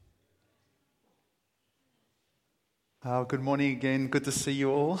Good morning again. Good to see you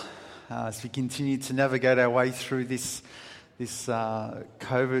all as we continue to navigate our way through this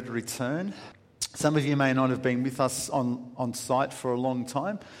COVID return. Some of you may not have been with us on site for a long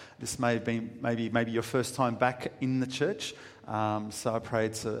time. This may have been maybe your first time back in the church. So I pray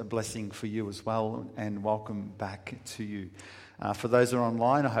it's a blessing for you as well, and welcome back to you. For those who are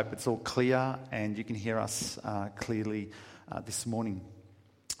online, I hope it's all clear and you can hear us clearly this morning.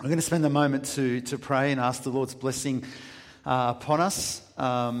 We're going to spend a moment to pray and ask the Lord's blessing upon us.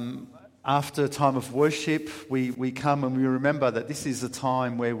 After a time of worship, we come and we remember that this is a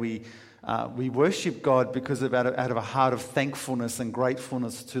time where we worship God because out of a heart of thankfulness and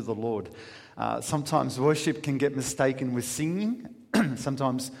gratefulness to the Lord. Sometimes worship can get mistaken with singing.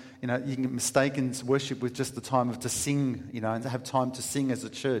 Sometimes you can get mistaken worship with just the time to sing, and to have time to sing as a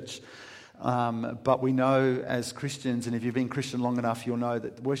church. But we know as Christians, and if you've been Christian long enough, you'll know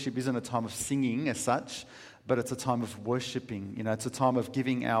that worship isn't a time of singing as such, but it's a time of worshiping. It's a time of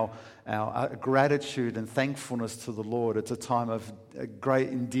giving our gratitude and thankfulness to the Lord. It's a time of great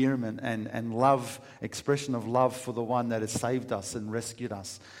endearment and love, expression of love for the one that has saved us and rescued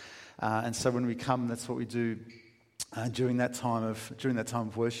us. And so when we come, that's what we do during that time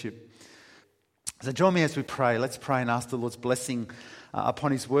of worship. So join me as we pray. Let's pray and ask the Lord's blessing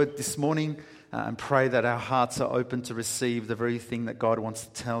upon His word this morning, and pray that our hearts are open to receive the very thing that God wants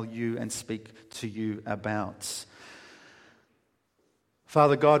to tell you and speak to you about.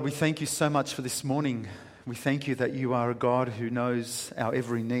 Father God, we thank you so much for this morning. We thank you that you are a God who knows our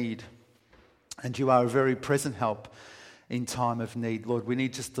every need, and you are a very present help in time of need. Lord, we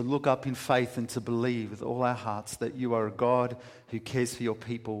need just to look up in faith and to believe with all our hearts that you are a God who cares for your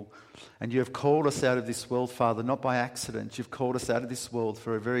people. And you have called us out of this world, Father, not by accident. You've called us out of this world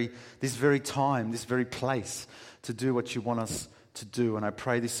for this very time, this very place, to do what you want us to do. And I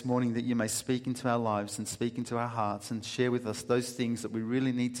pray this morning that you may speak into our lives and speak into our hearts and share with us those things that we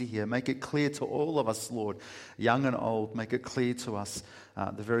really need to hear. Make it clear to all of us, Lord, young and old. Make it clear to us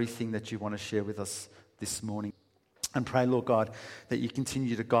the very thing that you want to share with us this morning. And pray, Lord God, that you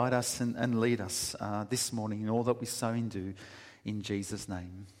continue to guide us and lead us this morning in all that we say and do. In Jesus'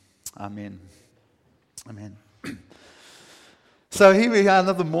 name. Amen. Amen. So here we are,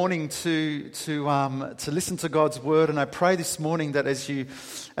 another morning to listen to God's word, and I pray this morning that as you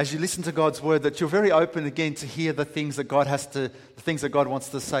listen to God's word, that you're very open again to hear the things that God wants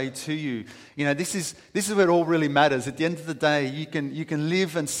to say to you. This is where it all really matters. At the end of the day, you can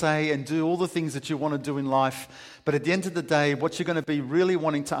live and say and do all the things that you want to do in life. But at the end of the day, what you're going to be really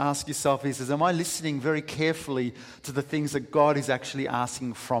wanting to ask yourself is am I listening very carefully to the things that God is actually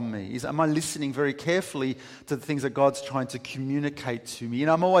asking from me? Am I listening very carefully to the things that God's trying to communicate to me?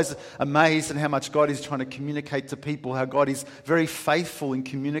 I'm always amazed at how much God is trying to communicate to people, how God is very faithful in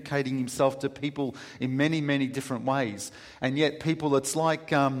communicating himself to people in many, many different ways. And yet people, it's like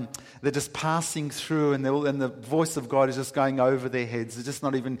they're just passing through and the voice of God is just going over their heads. They're just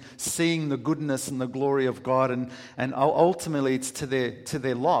not even seeing the goodness and the glory of God. And ultimately it's to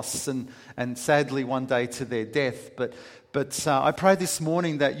their loss and sadly one day to their death. But I pray this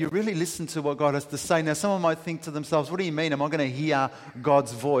morning that you really listen to what God has to say. Now, someone might think to themselves, what do you mean? Am I going to hear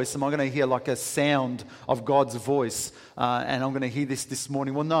God's voice? Am I going to hear like a sound of God's voice? And I'm going to hear this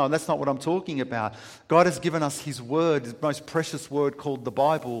morning. Well, no, that's not what I'm talking about. God has given us His word, His most precious word called the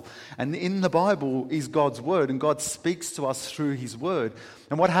Bible. And in the Bible is God's word, and God speaks to us through His word.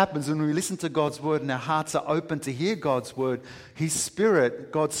 And what happens when we listen to God's word and our hearts are open to hear God's word, His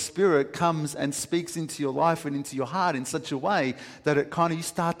Spirit, God's Spirit, comes and speaks into your life and into your heart in such a way that you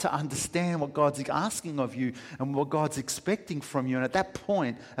start to understand what God's asking of you and what God's expecting from you. And at that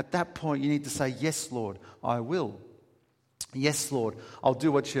point, you need to say, yes, Lord, I will. Yes, Lord, I'll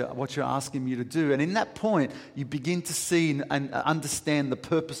do what you're asking me to do. And in that point, you begin to see and understand the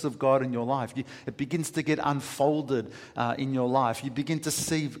purpose of God in your life. It begins to get unfolded in your life. You begin to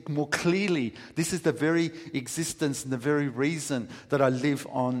see more clearly, this is the very existence and the very reason that I live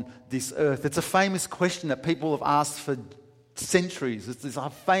on this earth. It's a famous question that people have asked for centuries. It's a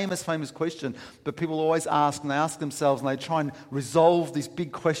famous question, but people always ask, and they ask themselves, and they try and resolve this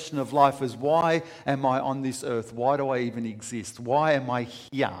big question of life as, why am I on this earth? Why do I even exist? Why am I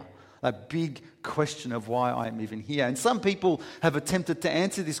here? A big question of why I am even here. And some people have attempted to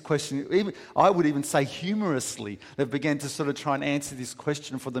answer this question, I would even say humorously. They've begun to sort of try and answer this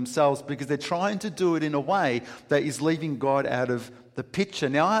question for themselves because they're trying to do it in a way that is leaving God out of the picture.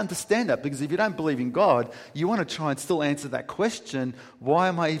 Now, I understand that because if you don't believe in God, you want to try and still answer that question, why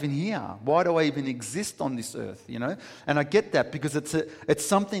am I even here? Why do I even exist on this earth? And I get that because it's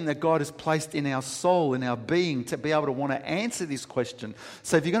something that God has placed in our soul, in our being, to be able to want to answer this question.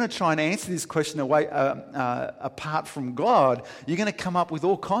 So if you're going to try and answer this question search away apart from God, you're going to come up with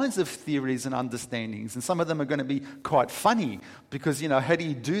all kinds of theories and understandings. And some of them are going to be quite funny because, how do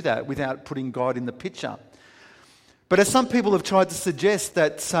you do that without putting God in the picture? But as some people have tried to suggest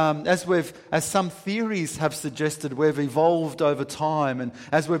that, as some theories have suggested, we've evolved over time, and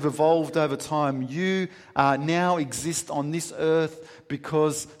as we've evolved over time, you now exist on this earth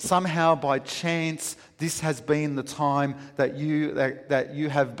because somehow by chance this has been the time that you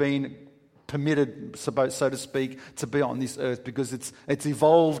have been permitted, so to speak, to be on this earth because it's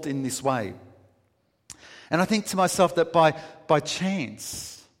evolved in this way. And I think to myself that by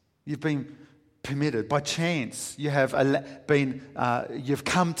chance you've been permitted. By chance, you have you've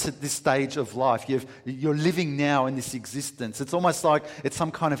come to this stage of life. You're living now in this existence. It's almost like it's some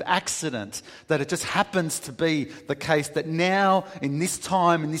kind of accident that it just happens to be the case that now, in this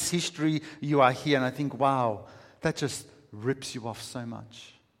time, in this history, you are here. And I think, wow, that just rips you off so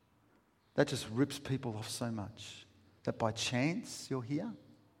much. That just rips people off so much. That by chance you're here.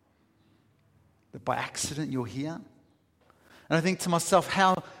 That by accident you're here. And I think to myself,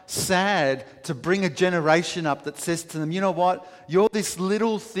 how sad to bring a generation up that says to them, you know what, you're this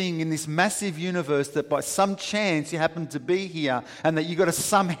little thing in this massive universe that by some chance you happen to be here and that you've got to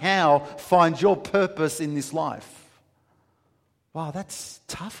somehow find your purpose in this life. Wow, that's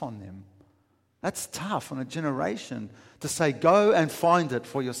tough on them. That's tough on a generation to say, go and find it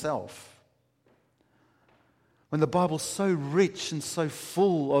for yourself. When the Bible's so rich and so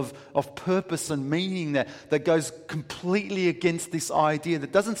full of purpose and meaning that goes completely against this idea,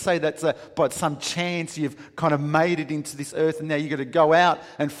 that doesn't say that by some chance you've kind of made it into this earth and now you've got to go out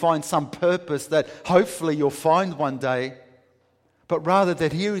and find some purpose that hopefully you'll find one day, but rather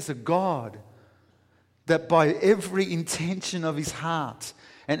that here is a God that by every intention of his heart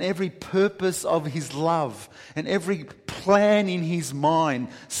and every purpose of his love and every plan in his mind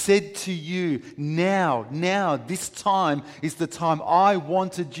said to you, now, this time is the time I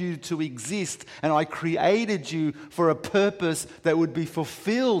wanted you to exist and I created you for a purpose that would be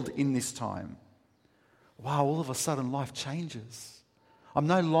fulfilled in this time. Wow, all of a sudden life changes. I'm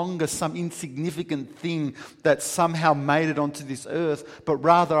no longer some insignificant thing that somehow made it onto this earth, but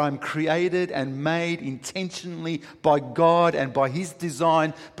rather I'm created and made intentionally by God and by his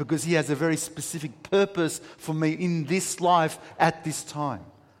design because he has a very specific purpose for me in this life at this time.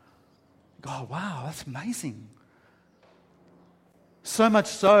 Oh, wow, that's amazing. So much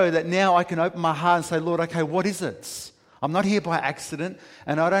so that now I can open my heart and say, Lord, okay, what is it? I'm not here by accident,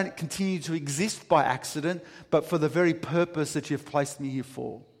 and I don't continue to exist by accident, but for the very purpose that you've placed me here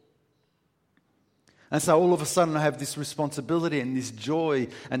for. And so all of a sudden I have this responsibility and this joy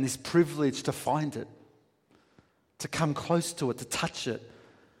and this privilege to find it, to come close to it, to touch it,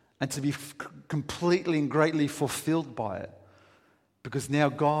 and to be completely and greatly fulfilled by it. Because now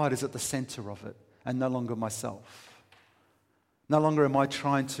God is at the center of it, and no longer myself. No longer am I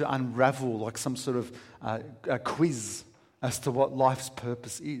trying to unravel like some sort of a quiz as to what life's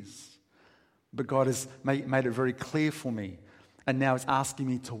purpose is. But God has made it very clear for me. And now is asking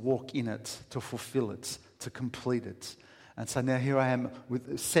me to walk in it, to fulfill it, to complete it. And so now here I am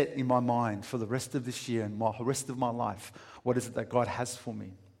set in my mind for the rest of this year and the rest of my life. What is it that God has for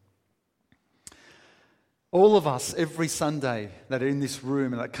me? All of us, every Sunday that are in this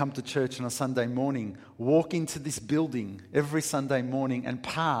room and that come to church on a Sunday morning, walk into this building every Sunday morning and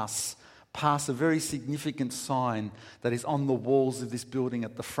pass a very significant sign that is on the walls of this building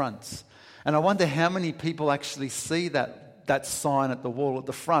at the front. And I wonder how many people actually see that sign at the wall at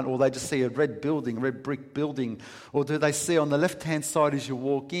the front, or they just see a red brick building, or do they see on the left-hand side as you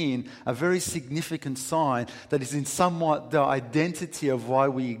walk in a very significant sign that is in somewhat the identity of why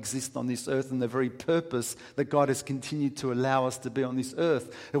we exist on this earth and the very purpose that God has continued to allow us to be on this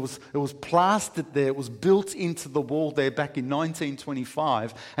earth. It was plastered there, it was built into the wall there back in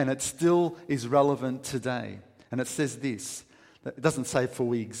 1925, and it still is relevant today. And it says this. It doesn't say for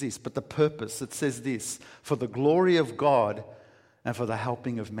we exist, but the purpose, it says this: for the glory of God and for the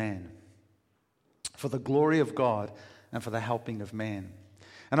helping of man. For the glory of God and for the helping of man.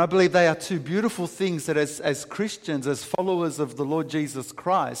 And I believe they are two beautiful things that as Christians, as followers of the Lord Jesus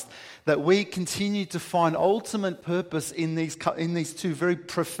Christ, that we continue to find ultimate purpose in these two very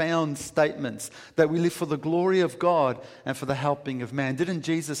profound statements, that we live for the glory of God and for the helping of man. Didn't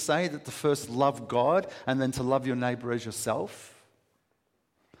Jesus say that to first love God and then to love your neighbor as yourself?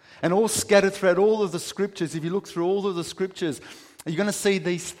 And all scattered throughout all of the scriptures, if you look through all of the scriptures, you're going to see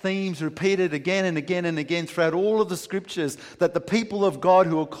these themes repeated again and again and again throughout all of the scriptures, that the people of God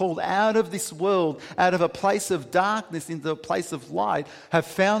who are called out of this world, out of a place of darkness into a place of light, have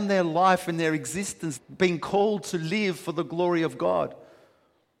found their life and their existence being called to live for the glory of God.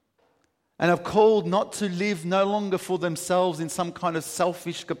 and are called not to live no longer for themselves in some kind of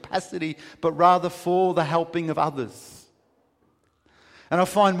selfish capacity, but rather for the helping of others. And I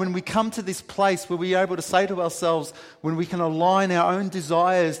find when we come to this place where we are able to say to ourselves, when we can align our own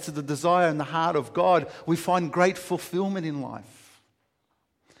desires to the desire in the heart of God, we find great fulfillment in life.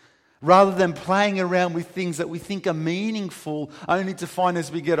 Rather than playing around with things that we think are meaningful, only to find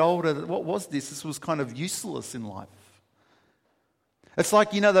as we get older that what was this? This was kind of useless in life. It's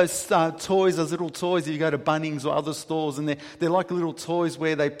like, those toys, those little toys that you go to Bunnings or other stores, and they're like little toys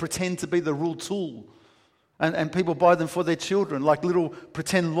where they pretend to be the real tool. And people buy them for their children, like little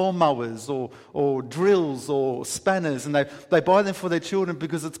pretend lawnmowers or drills or spanners. And they buy them for their children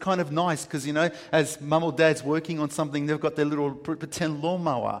because it's kind of nice because, as mum or dad's working on something, they've got their little pretend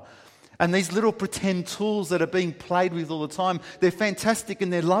lawnmower. And these little pretend tools that are being played with all the time, they're fantastic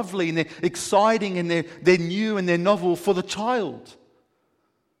and they're lovely and they're exciting and they're new and they're novel for the child.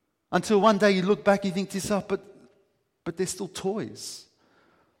 Until one day you look back and you think to yourself, but they're still toys.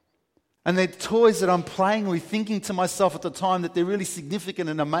 And they're toys that I'm playing with, thinking to myself at the time that they're really significant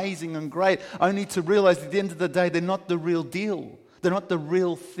and amazing and great, only to realize at the end of the day they're not the real deal. They're not the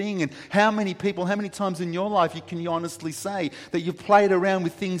real thing. And how many times in your life can you honestly say that you've played around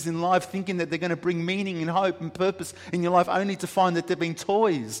with things in life thinking that they're going to bring meaning and hope and purpose in your life, only to find that they've been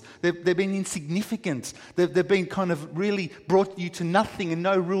toys. They've been insignificant. They've been kind of really brought you to nothing and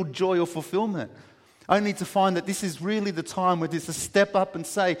no real joy or fulfillment. Only to find that this is really the time where there's a step up and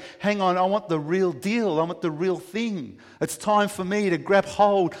say, hang on, I want the real deal. I want the real thing. It's time for me to grab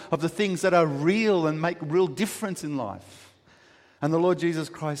hold of the things that are real and make real difference in life. And the Lord Jesus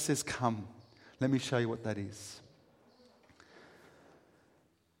Christ says, come, let me show you what that is.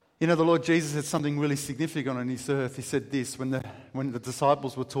 The Lord Jesus had something really significant on his earth. He said this, when the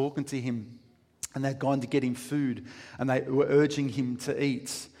disciples were talking to him and they'd gone to get him food and they were urging him to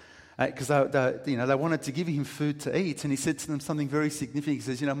eat, because they wanted to give him food to eat. And he said to them something very significant.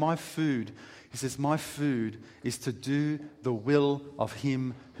 He says, my food is to do the will of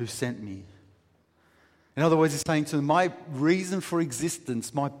him who sent me. In other words, he's saying to them, my reason for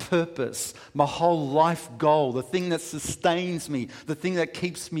existence, my purpose, my whole life goal, the thing that sustains me, the thing that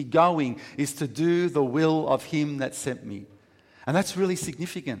keeps me going is to do the will of him that sent me. And that's really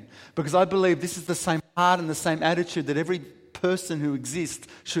significant because I believe this is the same heart and the same attitude that every person who exists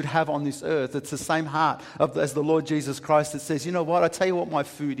should have on this earth. It's the same heart as the Lord Jesus Christ that says, you know what, I tell you what my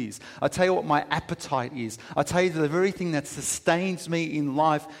food is. I tell you what my appetite is. I tell you that the very thing that sustains me in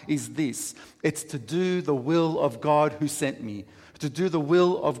life is this. It's to do the will of God who sent me. To do the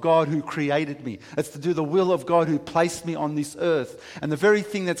will of God who created me. It's to do the will of God who placed me on this earth. And the very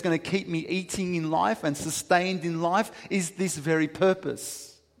thing that's going to keep me eating in life and sustained in life is this very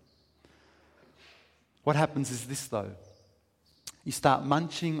purpose. What happens is this though. You start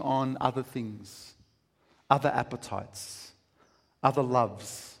munching on other things, other appetites, other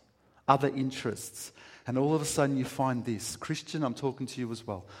loves, other interests. And all of a sudden you find this. Christian, I'm talking to you as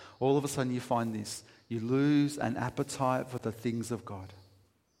well. All of a sudden you find this. You lose an appetite for the things of God.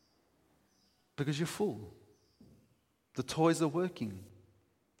 Because you're full. The toys are working.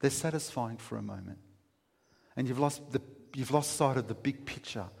 They're satisfying for a moment. And you've lost sight of the big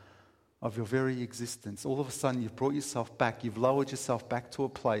picture of your very existence. All of a sudden you've brought yourself back. You've lowered yourself back to a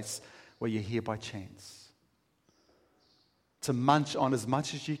place where you're here by chance. To munch on as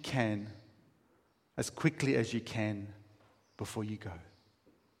much as you can, as quickly as you can, before you go.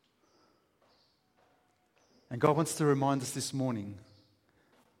 And God wants to remind us this morning,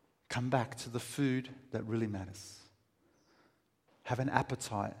 come back to the food that really matters. Have an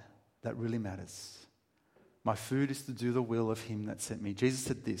appetite that really matters. My food is to do the will of him that sent me. Jesus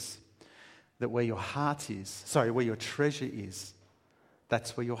said this, that where your treasure is,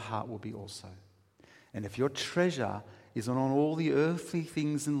 that's where your heart will be also. And if your treasure is on all the earthly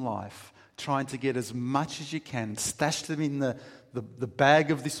things in life, trying to get as much as you can, stash them in the bag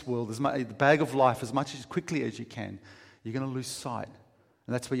of this world, the bag of life as quickly as you can, you're going to lose sight.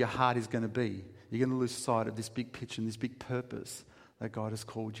 And that's where your heart is going to be. You're going to lose sight of this big picture and this big purpose that God has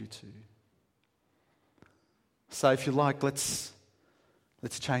called you to. So if you like, let's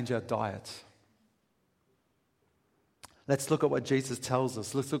change our diet. Let's look at what Jesus tells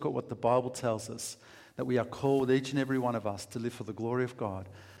us. Let's look at what the Bible tells us, that we are called, each and every one of us, to live for the glory of God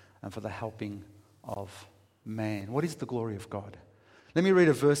and for the helping of man. What is the glory of God? Let me read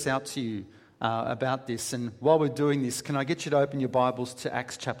a verse out to you about this. And while we're doing this, can I get you to open your Bibles to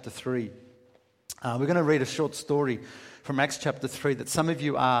Acts chapter 3? We're going to read a short story from Acts chapter 3 that some of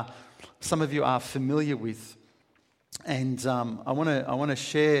you are familiar with. And I want to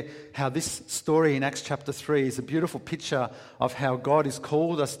share how this story in Acts chapter 3 is a beautiful picture of how God has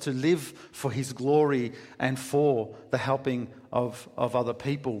called us to live for His glory and for the helping of other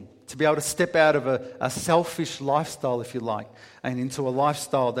people. To be able to step out of a selfish lifestyle, if you like, and into a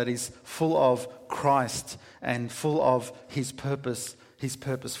lifestyle that is full of Christ and full of His purpose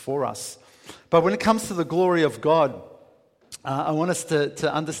for us. But when it comes to the glory of God, I want us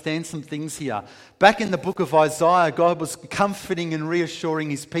to understand some things here. Back in the book of Isaiah, God was comforting and reassuring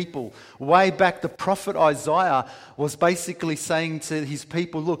His people. Way back, the prophet Isaiah was basically saying to his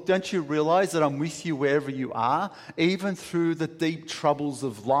people, look, don't you realize that I'm with you wherever you are? Even through the deep troubles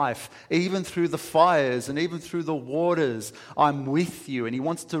of life, even through the fires and even through the waters, I'm with you. And He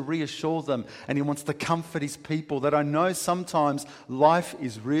wants to reassure them and He wants to comfort His people that I know sometimes life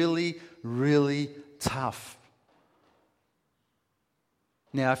is really, really tough.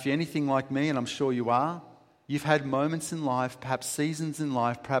 Now, if you're anything like me, and I'm sure you are, you've had moments in life, perhaps seasons in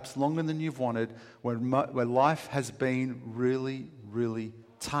life, perhaps longer than you've wanted, where life has been really, really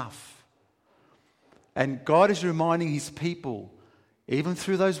tough. And God is reminding His people, even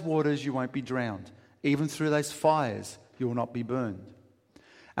through those waters, you won't be drowned. Even through those fires, you will not be burned.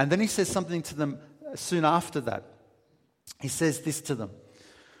 And then He says something to them soon after that. He says this to them: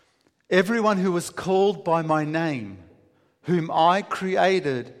 everyone who was called by my name, whom I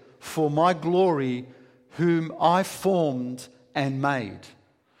created for my glory, whom I formed and made.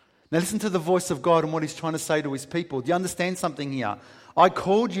 Now listen to the voice of God and what He's trying to say to His people. Do you understand something here? I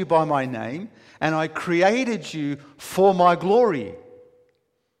called you by my name and I created you for my glory.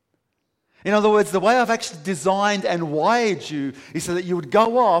 In other words, the way I've actually designed and wired you is so that you would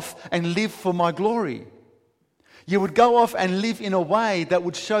go off and live for my glory. You would go off and live in a way that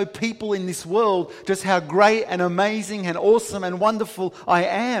would show people in this world just how great and amazing and awesome and wonderful I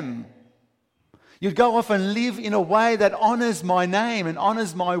am. You'd go off and live in a way that honors my name and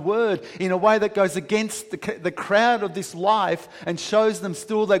honors my word, in a way that goes against the crowd of this life and shows them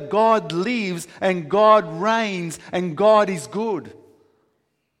still that God lives and God reigns and God is good.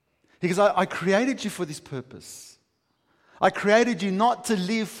 Because I created you for this purpose. I created you not to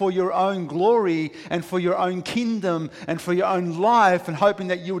live for your own glory and for your own kingdom and for your own life and hoping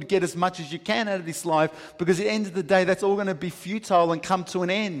that you would get as much as you can out of this life, because at the end of the day, that's all going to be futile and come to an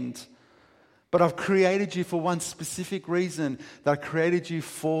end. But I've created you for one specific reason, that I created you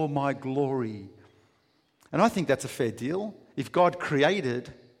for my glory. And I think that's a fair deal. If God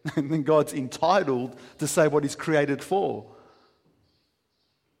created, then God's entitled to say what He's created for.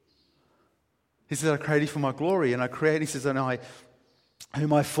 He says, I created you for my glory, and I created, He says,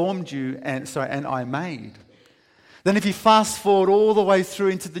 whom I formed you, and I made. Then if you fast forward all the way through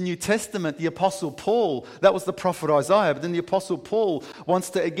into the New Testament, the Apostle Paul, that was the prophet Isaiah, but then the Apostle Paul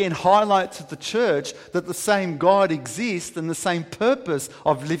wants to again highlight to the church that the same God exists and the same purpose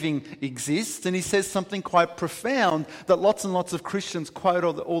of living exists. And he says something quite profound that lots and lots of Christians quote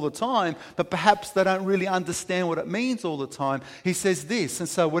all the time, but perhaps they don't really understand what it means all the time. He says this: and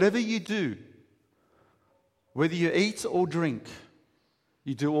so whatever you do, whether you eat or drink,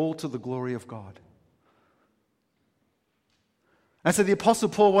 you do all to the glory of God. And so the Apostle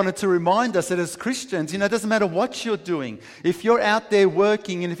Paul wanted to remind us that as Christians, it doesn't matter what you're doing. If you're out there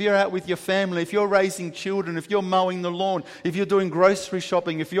working, and if you're out with your family, if you're raising children, if you're mowing the lawn, if you're doing grocery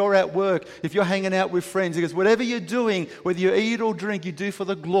shopping, if you're at work, if you're hanging out with friends, he goes, whatever you're doing, whether you eat or drink, you do for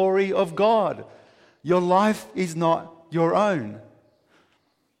the glory of God. Your life is not your own.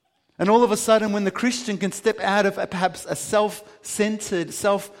 And all of a sudden, when the Christian can step out of perhaps a self-centered,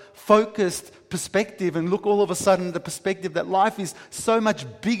 self-focused perspective and look all of a sudden at the perspective that life is so much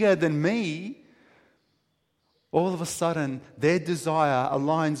bigger than me, all of a sudden their desire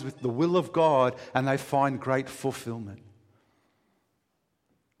aligns with the will of God and they find great fulfillment.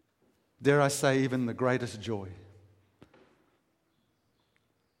 Dare I say, even the greatest joy.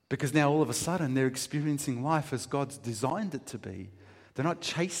 Because now all of a sudden they're experiencing life as God's designed it to be. They're not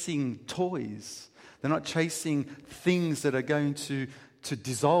chasing toys. They're not chasing things that are going to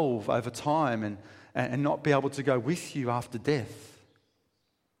dissolve over time and not be able to go with you after death.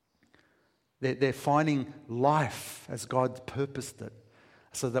 They're finding life as God purposed it,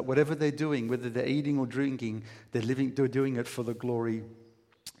 so that whatever they're doing, whether they're eating or drinking, they're doing it for the glory.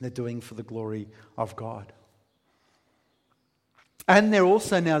 They're doing for the glory of God. And they're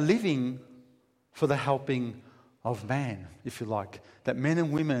also now living for the helping of man, if you like. That men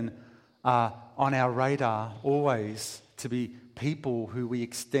and women are on our radar always to be people who we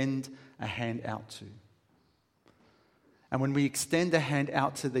extend a hand out to. And when we extend a hand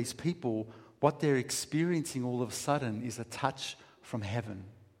out to these people, what they're experiencing all of a sudden is a touch from heaven.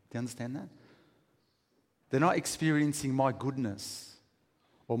 Do you understand that? They're not experiencing my goodness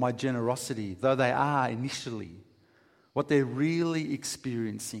or my generosity, though they are initially. What they're really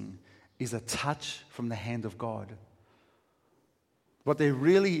experiencing is a touch from the hand of God. What they're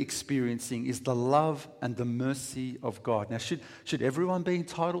really experiencing is the love and the mercy of God. Now, should everyone be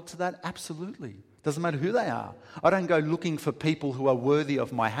entitled to that? Absolutely. Doesn't matter who they are. I don't go looking for people who are worthy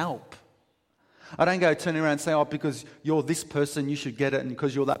of my help. I don't go turning around and say, because you're this person, you should get it, and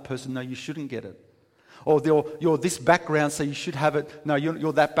because you're that person, no, you shouldn't get it. Or you're this background, so you should have it. No,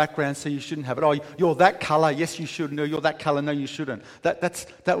 you're that background, so you shouldn't have it. Oh, you're that colour, yes, you should. No, you're that colour, no, you shouldn't.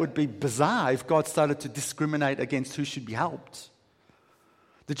 That would be bizarre if God started to discriminate against who should be helped.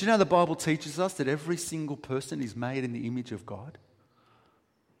 Did you know the Bible teaches us that every single person is made in the image of God?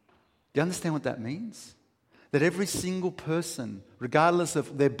 Do you understand what that means? That every single person, regardless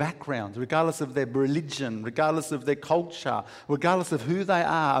of their background, regardless of their religion, regardless of their culture, regardless of who they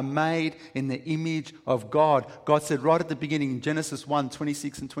are made in the image of God. God said right at the beginning in Genesis 1,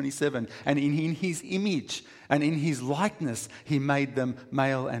 26 and 27, and in his image and in his likeness, he made them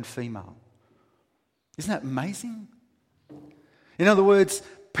male and female. Isn't that amazing? In other words,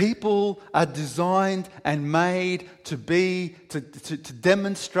 people are designed and made to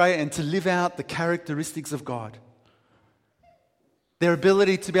demonstrate and to live out the characteristics of God. Their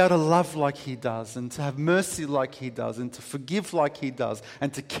ability to be able to love like he does, and to have mercy like he does, and to forgive like he does,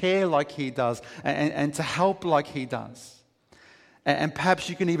 and to care like he does, and to help like he does. And perhaps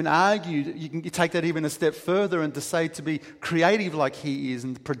you can even argue, you can take that even a step further and to say to be creative like he is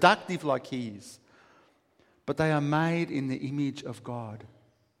and productive like he is. But they are made in the image of God.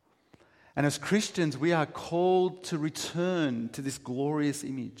 And as Christians, we are called to return to this glorious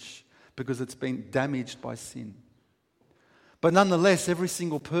image because it's been damaged by sin. But nonetheless, every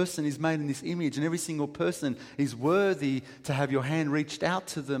single person is made in this image, and every single person is worthy to have your hand reached out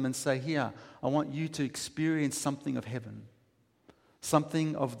to them and say, here, I want you to experience something of heaven,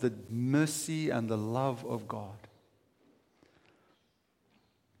 something of the mercy and the love of God.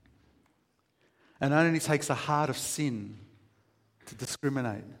 And it only takes a heart of sin to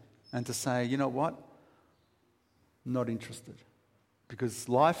discriminate and to say, you know what? Not interested. Because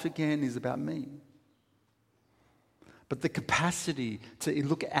life again is about me. But the capacity to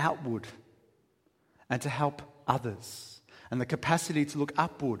look outward and to help others, and the capacity to look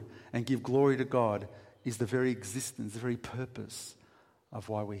upward and give glory to God is the very existence, the very purpose of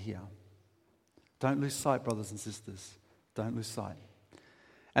why we're here. Don't lose sight, brothers and sisters. Don't lose sight.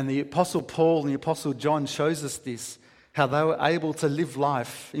 And the Apostle Paul and the Apostle John shows us this, how they were able to live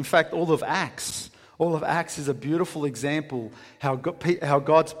life. In fact, all of Acts is a beautiful example how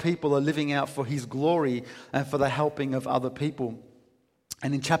God's people are living out for his glory and for the helping of other people.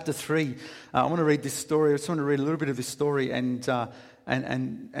 And in chapter 3, I want to read this story. I just want to read a little bit of this story and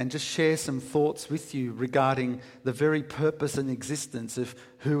just share some thoughts with you regarding the very purpose and existence of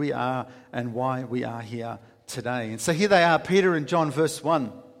who we are and why we are here today. And so here they are, Peter and John, verse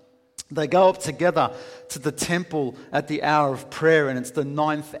 1. They go up together to the temple at the hour of prayer, and it's the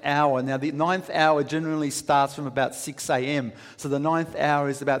 9th hour. Now, the 9th hour generally starts from about 6 a.m. So the 9th hour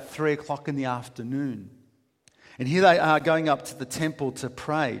is about 3 o'clock in the afternoon. And here they are going up to the temple to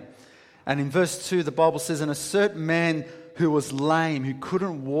pray. And in verse 2, the Bible says, and a certain man who was lame, who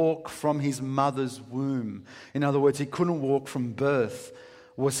couldn't walk from his mother's womb, in other words, he couldn't walk from birth,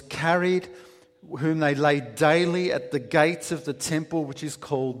 was carried, whom they laid daily at the gates of the temple, which is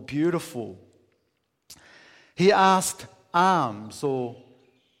called Beautiful. He asked alms or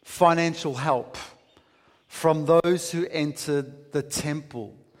financial help from those who entered the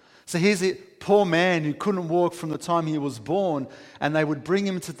temple. So here's a poor man who couldn't walk from the time he was born, and they would bring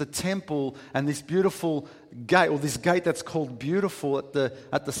him to the temple, and this beautiful gate, or this gate that's called Beautiful at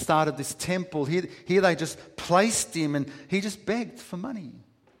the start of this temple, here they just placed him, and he just begged for money.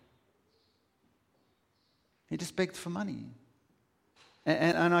 He just begged for money.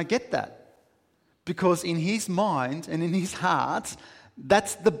 And I get that. Because in his mind and in his heart,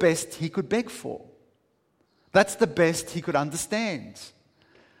 that's the best he could beg for. That's the best he could understand.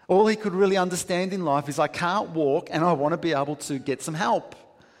 All he could really understand in life is, I can't walk and I want to be able to get some help.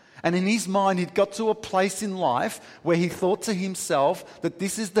 And in his mind, he'd got to a place in life where he thought to himself that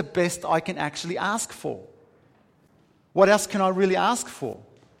this is the best I can actually ask for. What else can I really ask for?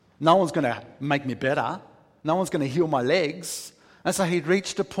 No one's going to make me better. No one's going to heal my legs. And so he'd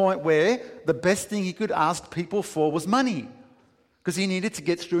reached a point where the best thing he could ask people for was money. Because he needed to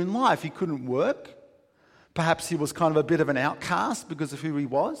get through in life. He couldn't work. Perhaps he was kind of a bit of an outcast because of who he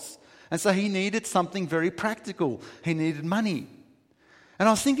was. And so he needed something very practical. He needed money. And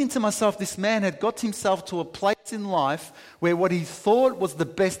I was thinking to myself, this man had got himself to a place in life where what he thought was the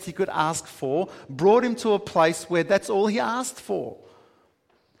best he could ask for brought him to a place where that's all he asked for.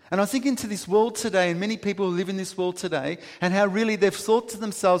 And I was thinking to this world today, and many people who live in this world today, and how really they've thought to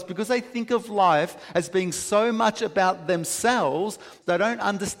themselves, because they think of life as being so much about themselves, they don't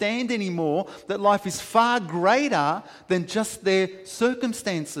understand anymore that life is far greater than just their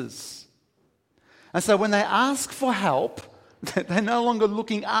circumstances. And so when they ask for help, they're no longer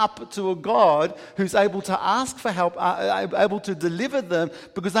looking up to a God who's able to ask for help, able to deliver them,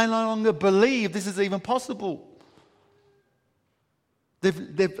 because they no longer believe this is even possible.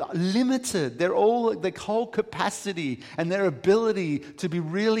 They've limited their whole capacity and their ability to be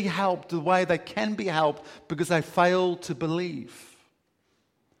really helped the way they can be helped because they fail to believe.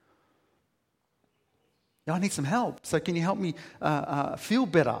 Now, I need some help. So can you help me feel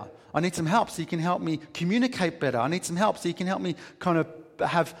better? I need some help so you can help me communicate better. I need some help so you can help me kind of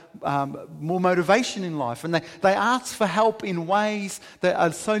have more motivation in life. And they ask for help in ways that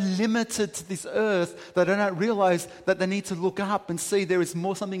are so limited to this earth that they don't realize that they need to look up and see there is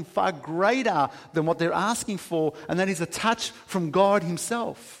something far greater than what they're asking for, and that is a touch from God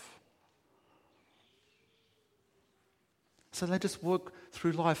himself. So they just work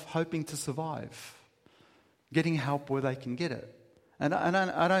through life hoping to survive, getting help where they can get it. And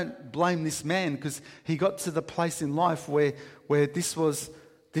I don't blame this man, because he got to the place in life where this was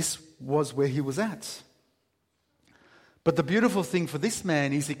where he was at. But the beautiful thing for this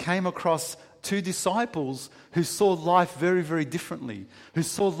man is he came across two disciples who saw life very, very differently, who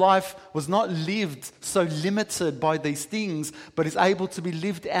saw life was not lived so limited by these things, but is able to be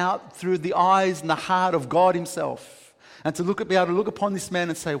lived out through the eyes and the heart of God himself. And to be able to look upon this man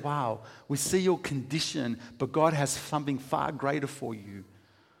and say, wow, we see your condition, but God has something far greater for you.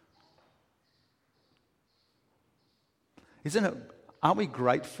 Aren't we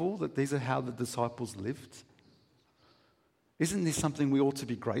grateful that these are how the disciples lived? Isn't this something we ought to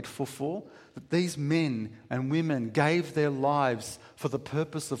be grateful for? That these men and women gave their lives for the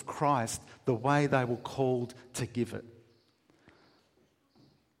purpose of Christ the way they were called to give it.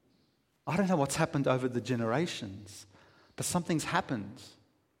 I don't know what's happened over the generations, but something's happened.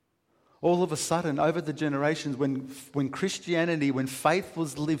 All of a sudden, over the generations, when Christianity, when faith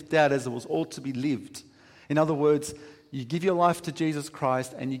was lived out as it was ought to be lived, in other words, you give your life to Jesus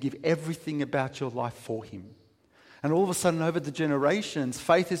Christ and you give everything about your life for him. And all of a sudden, over the generations,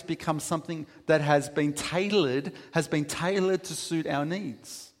 faith has become something that has been tailored to suit our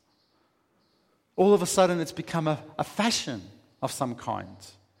needs. All of a sudden, it's become a fashion of some kind.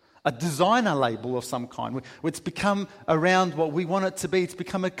 A designer label of some kind. It's become around what we want it to be. It's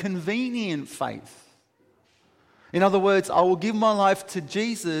become a convenient faith. In other words, I will give my life to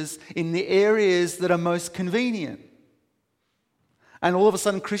Jesus in the areas that are most convenient. And all of a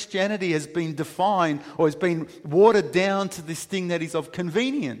sudden, Christianity has been defined or has been watered down to this thing that is of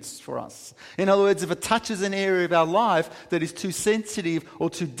convenience for us. In other words, if it touches an area of our life that is too sensitive or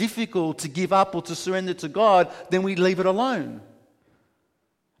too difficult to give up or to surrender to God, then we leave it alone.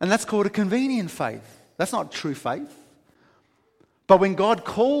 And that's called a convenient faith. That's not true faith. But when God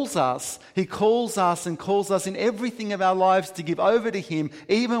calls us, he calls us and calls us in everything of our lives to give over to him,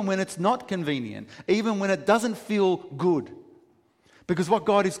 even when it's not convenient, even when it doesn't feel good. Because what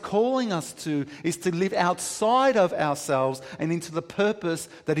God is calling us to is to live outside of ourselves and into the purpose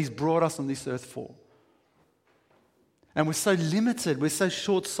that he's brought us on this earth for. And we're so limited, we're so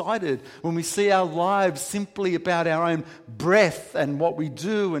short-sighted when we see our lives simply about our own breath and what we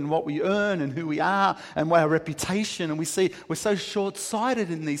do and what we earn and who we are and our reputation. And we see we're so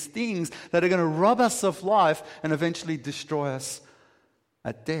short-sighted in these things that are going to rob us of life and eventually destroy us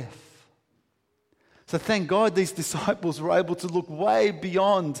at death. So thank God these disciples were able to look way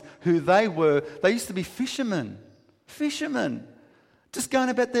beyond who they were. They used to be fishermen. Just going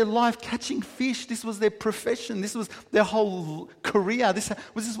about their life catching fish. This was their profession. This was their whole career. This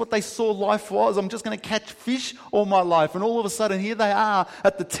is what they saw life was. I'm just going to catch fish all my life. And all of a sudden, here they are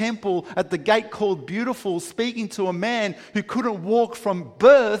at the temple, at the gate called Beautiful, speaking to a man who couldn't walk from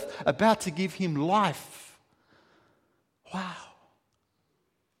birth, about to give him life. Wow.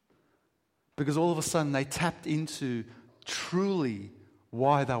 Because all of a sudden, they tapped into truly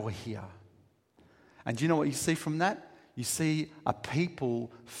why they were here. And do you know what you see from that? You see a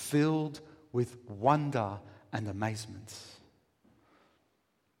people filled with wonder and amazement.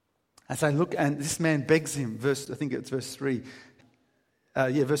 And so look, and this man begs him, I think it's verse 3.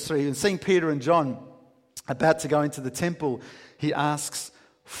 Verse 3. And seeing Peter and John about to go into the temple, he asks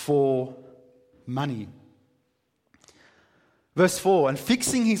for money. Verse 4, and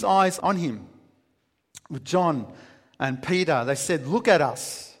fixing his eyes on him, with John, and Peter, they said, "Look at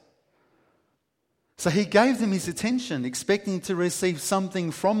us." So he gave them his attention, expecting to receive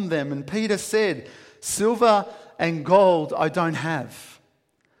something from them. And Peter said, "Silver and gold I don't have,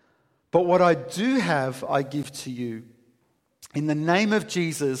 but what I do have I give to you. In the name of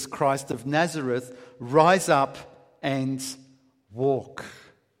Jesus Christ of Nazareth, rise up and walk."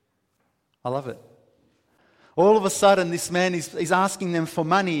 I love it. All of a sudden, this man is asking them for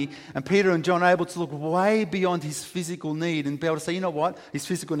money, and Peter and John are able to look way beyond his physical need and be able to say, you know what, his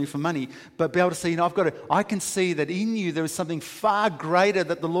physical need for money, but be able to say, I can see that in you there is something far greater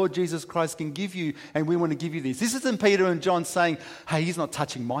that the Lord Jesus Christ can give you, and we want to give you this. This isn't Peter and John saying, hey, he's not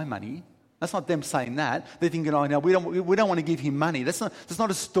touching my money. That's not them saying that. They're thinking, oh, no, we don't want to give him money. That's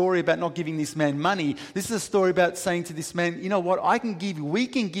not a story about not giving this man money. This is a story about saying to this man, you know what, we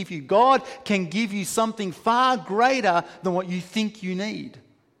can give you, God can give you something far greater than what you think you need.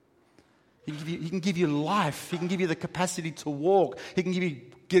 He can give you life. He can give you the capacity to walk. He can give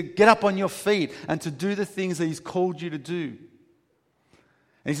you, get up on your feet and to do the things that he's called you to do.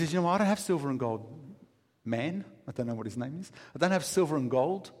 And he says, you know what, I don't have silver and gold. Man, I don't know what his name is. I don't have silver and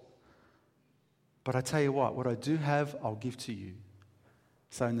gold. But I tell you what I do have, I'll give to you.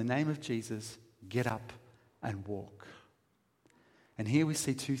 So in the name of Jesus, get up and walk. And here we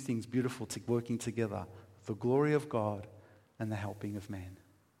see two things beautiful working together: the glory of God and the helping of man.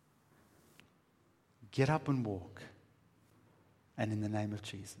 Get up and walk, and in the name of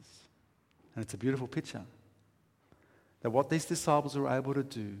Jesus. And it's a beautiful picture. That what these disciples were able to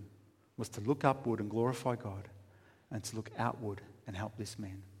do was to look upward and glorify God, and to look outward and help this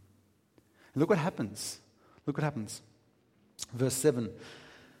man. And look what happens. Look what happens. Verse 7.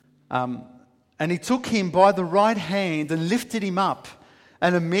 And he took him by the right hand and lifted him up,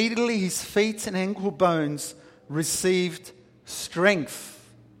 and immediately his feet and ankle bones received strength.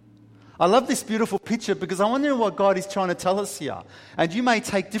 I love this beautiful picture because I wonder what God is trying to tell us here. And you may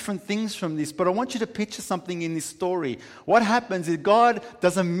take different things from this, but I want you to picture something in this story. What happens is God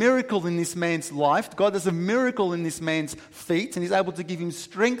does a miracle in this man's life. God does a miracle in this man's feet, and he's able to give him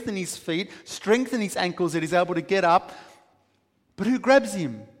strength in his feet, strength in his ankles, that he's able to get up. But who grabs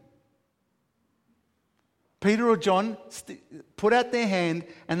him? Peter or John put out their hand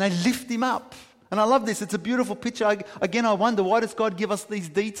and they lift him up. And I love this. It's a beautiful picture. Again, I wonder, why does God give us these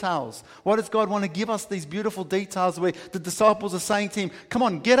details? Why does God want to give us these beautiful details where the disciples are saying to him, come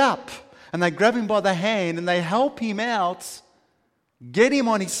on, get up. And they grab him by the hand and they help him out, get him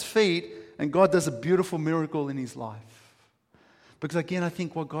on his feet, and God does a beautiful miracle in his life. Because again, I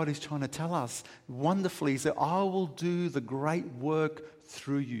think what God is trying to tell us wonderfully is that I will do the great work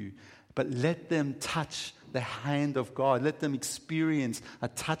through you, but let them touch the hand of God. Let them experience a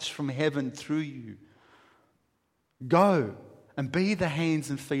touch from heaven through you. Go and be the hands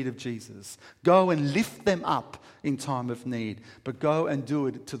and feet of Jesus. Go and lift them up in time of need, but go and do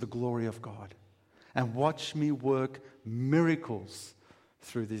it to the glory of God. And watch me work miracles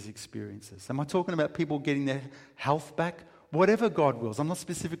through these experiences. Am I talking about people getting their health back? Whatever God wills. I'm not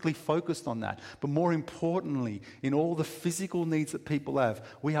specifically focused on that. But more importantly, in all the physical needs that people have,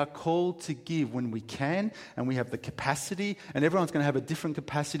 we are called to give when we can, and we have the capacity, and everyone's going to have a different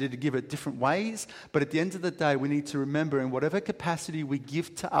capacity to give it different ways. But at the end of the day, we need to remember, in whatever capacity we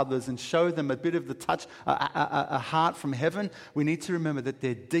give to others and show them a bit of the touch, a heart from heaven, we need to remember that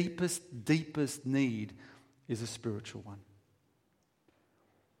their deepest need is a spiritual one.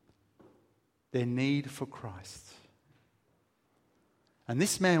 Their need for Christ. And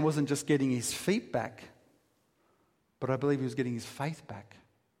this man wasn't just getting his feet back, but I believe he was getting his faith back.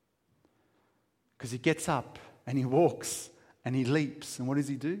 Because he gets up and he walks and he leaps. And what does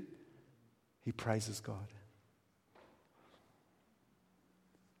he do? He praises God.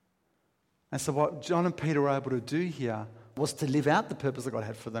 And so what John and Peter were able to do here was to live out the purpose that God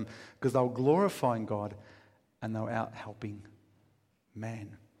had for them, because they were glorifying God and they were out helping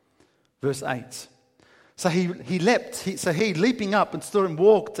man. Verse 8. So he leapt. He leaping up and stood and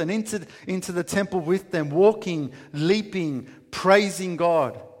walked and entered into the temple with them, walking, leaping, praising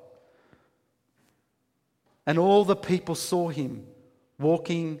God. And all the people saw him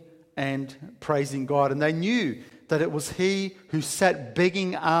walking and praising God. And they knew that it was he who sat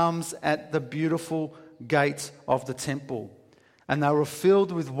begging alms at the beautiful gate of the temple. And they were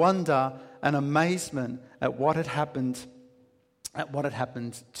filled with wonder and amazement at what had happened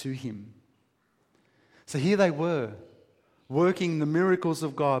to him. So here they were, working the miracles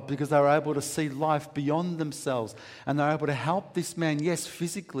of God because they were able to see life beyond themselves. And they were able to help this man, yes,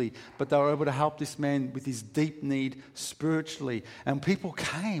 physically, but they were able to help this man with his deep need spiritually. And people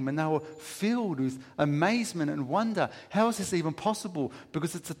came and they were filled with amazement and wonder. How is this even possible?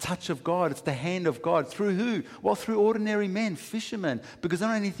 Because it's the touch of God. It's the hand of God. Through who? Well, through ordinary men, fishermen, because they're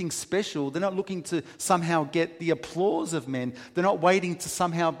not anything special. They're not looking to somehow get the applause of men. They're not waiting to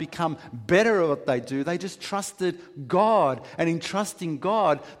somehow become better at what they do. They just trusted God. And in trusting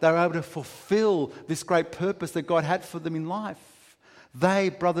God, they were able to fulfill this great purpose that God had for them in life. They,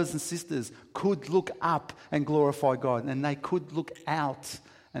 brothers and sisters, could look up and glorify God, and they could look out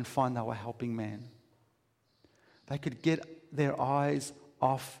and find they were helping man. They could get their eyes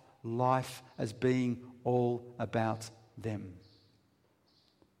off life as being all about them.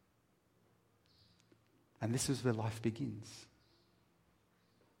 And this is where life begins.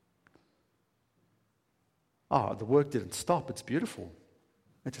 Oh, the work didn't stop. It's beautiful.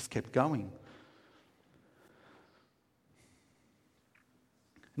 It just kept going.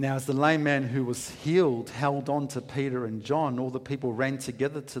 Now, as the lame man who was healed held on to Peter and John, all the people ran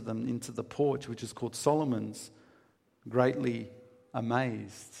together to them into the porch, which is called Solomon's, greatly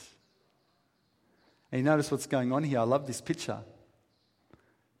amazed. And you notice what's going on here. I love this picture.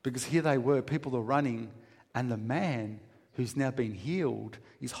 Because here they were, people are running, and the man who's now been healed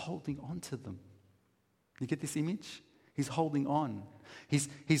is holding on to them. You get this image? He's holding on.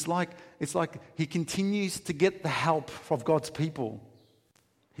 It's like he continues to get the help of God's people.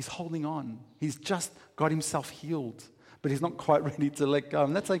 He's holding on. He's just got himself healed, but he's not quite ready to let go.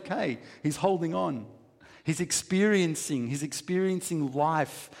 And that's okay. He's holding on. He's experiencing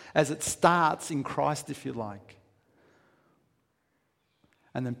life as it starts in Christ, if you like.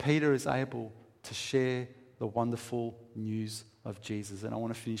 And then Peter is able to share the wonderful news of Jesus. And I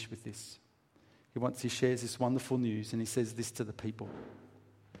want to finish with this. He shares this wonderful news, and he says this to the people.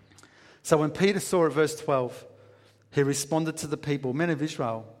 So when Peter saw it, verse 12, he responded to the people, "Men of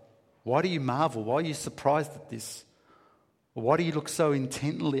Israel, why do you marvel? Why are you surprised at this? Or why do you look so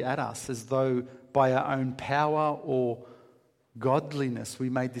intently at us as though by our own power or godliness we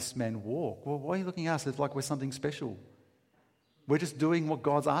made this man walk?" Well, why are you looking at us as like we're something special? We're just doing what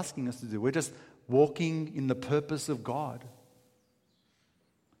God's asking us to do. We're just walking in the purpose of God.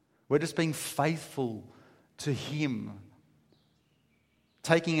 We're just being faithful to Him,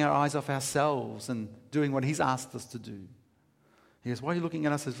 taking our eyes off ourselves and doing what He's asked us to do. He goes, why are you looking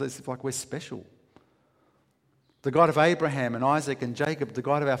at us as if like we're special? The God of Abraham and Isaac and Jacob, the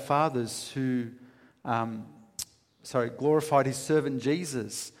God of our fathers who glorified His servant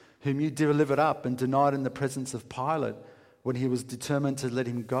Jesus, whom you delivered up and denied in the presence of Pilate when he was determined to let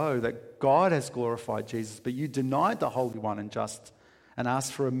him go, that God has glorified Jesus, but you denied the Holy One and just and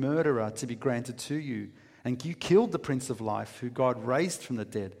asked for a murderer to be granted to you. And you killed the Prince of Life, who God raised from the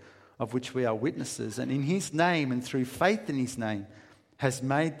dead, of which we are witnesses. And in His name and through faith in His name has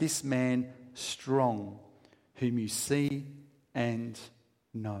made this man strong, whom you see and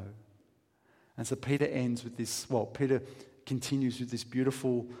know. And so Peter ends with this, Peter continues with this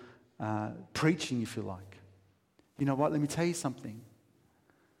beautiful preaching, if you like. You know what? Let me tell you something.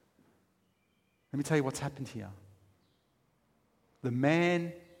 Let me tell you what's happened here. The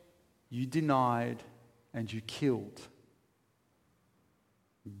man you denied and you killed,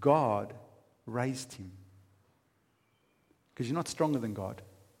 God raised him. Because you're not stronger than God.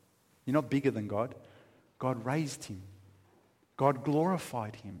 You're not bigger than God. God raised him. God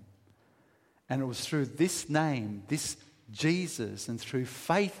glorified him. And it was through this name, this Jesus, and through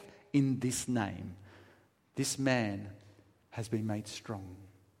faith in this name, this man has been made strong.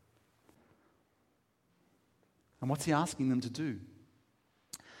 And what's He asking them to do?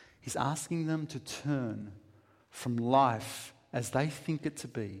 He's asking them to turn from life as they think it to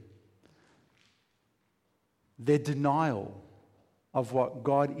be, their denial of what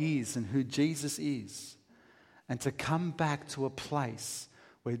God is and who Jesus is, and to come back to a place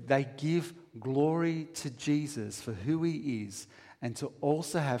where they give glory to Jesus for who He is, and to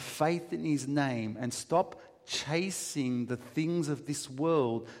also have faith in His name and stop chasing the things of this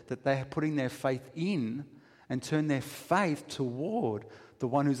world that they are putting their faith in, and turn their faith toward the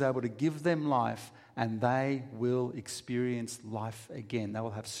one who's able to give them life, and they will experience life again. They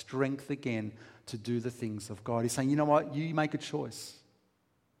will have strength again to do the things of God. He's saying, you know what? You make a choice.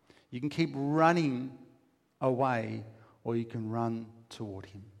 You can keep running away, or you can run toward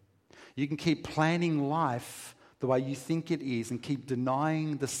Him. You can keep planning life the way you think it is and keep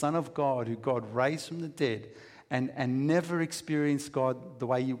denying the Son of God who God raised from the dead, and never experience God the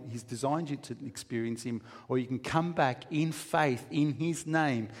way He's designed you to experience Him. Or you can come back in faith in His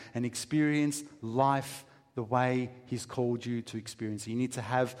name and experience life the way he's called you to experience it. You need to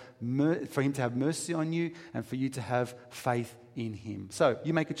have for him to have mercy on you and for you to have faith in him. So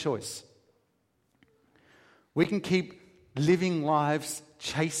you make a choice. We can keep living lives,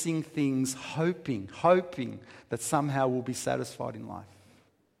 chasing things, hoping that somehow we'll be satisfied in life.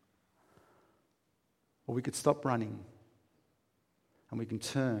 Or we could stop running and we can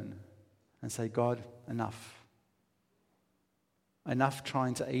turn and say, God, enough. Enough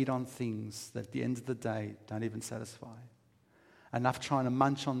trying to eat on things that at the end of the day don't even satisfy. Enough trying to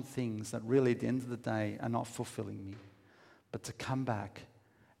munch on things that really at the end of the day are not fulfilling me. But to come back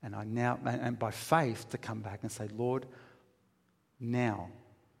and by faith to come back and say, Lord, now,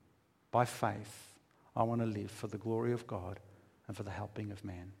 by faith, I want to live for the glory of God and for the helping of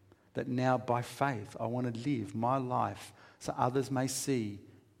man. That now by faith I want to live my life so others may see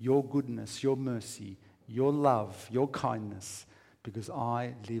your goodness, your mercy, your love, your kindness, because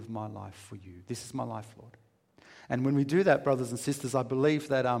I live my life for you. This is my life, Lord. And when we do that, brothers and sisters, I believe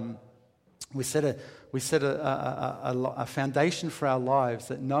that we set a foundation for our lives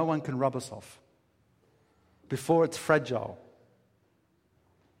that no one can rub us off. Before it's fragile,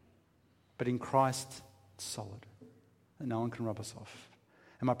 but in Christ it's solid, and no one can rub us off.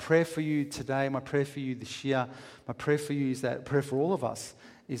 And my prayer for you today, my prayer for you this year, my prayer for you is that, prayer for all of us,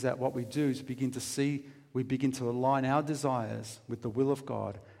 is that what we do is we begin to align our desires with the will of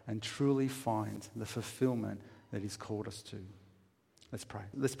God and truly find the fulfillment that He's called us to. Let's pray.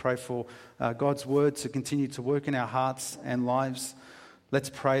 Let's pray for God's word to continue to work in our hearts and lives.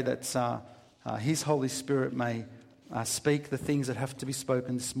 Let's pray that His Holy Spirit may speak the things that have to be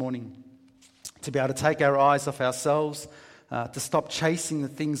spoken this morning, to be able to take our eyes off ourselves, to stop chasing the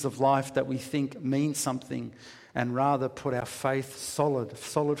things of life that we think mean something, and rather put our faith,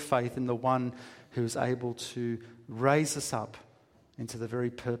 solid faith in the one who is able to raise us up into the very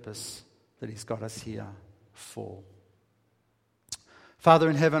purpose that He's got us here for. Father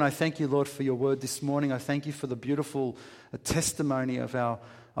in heaven, I thank you, Lord, for your word this morning. I thank you for the beautiful testimony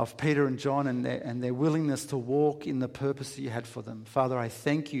of Peter and John and their willingness to walk in the purpose that you had for them. Father, I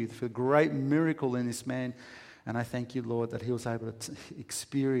thank you for a great miracle in this man. And I thank you, Lord, that he was able to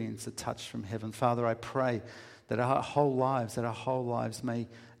experience a touch from heaven. Father, I pray that our whole lives may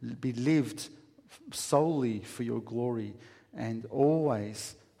be lived solely for your glory and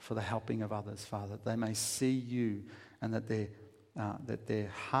always for the helping of others, Father. They may see you and that their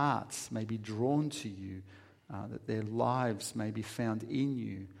hearts may be drawn to you, that their lives may be found in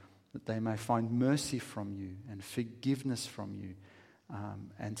you, that they may find mercy from you and forgiveness from you,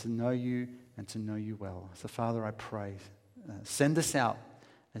 and to know you and to know you well. So, Father, I pray, send us out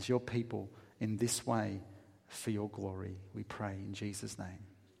as your people in this way for your glory. We pray in Jesus' name.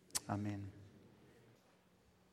 Amen.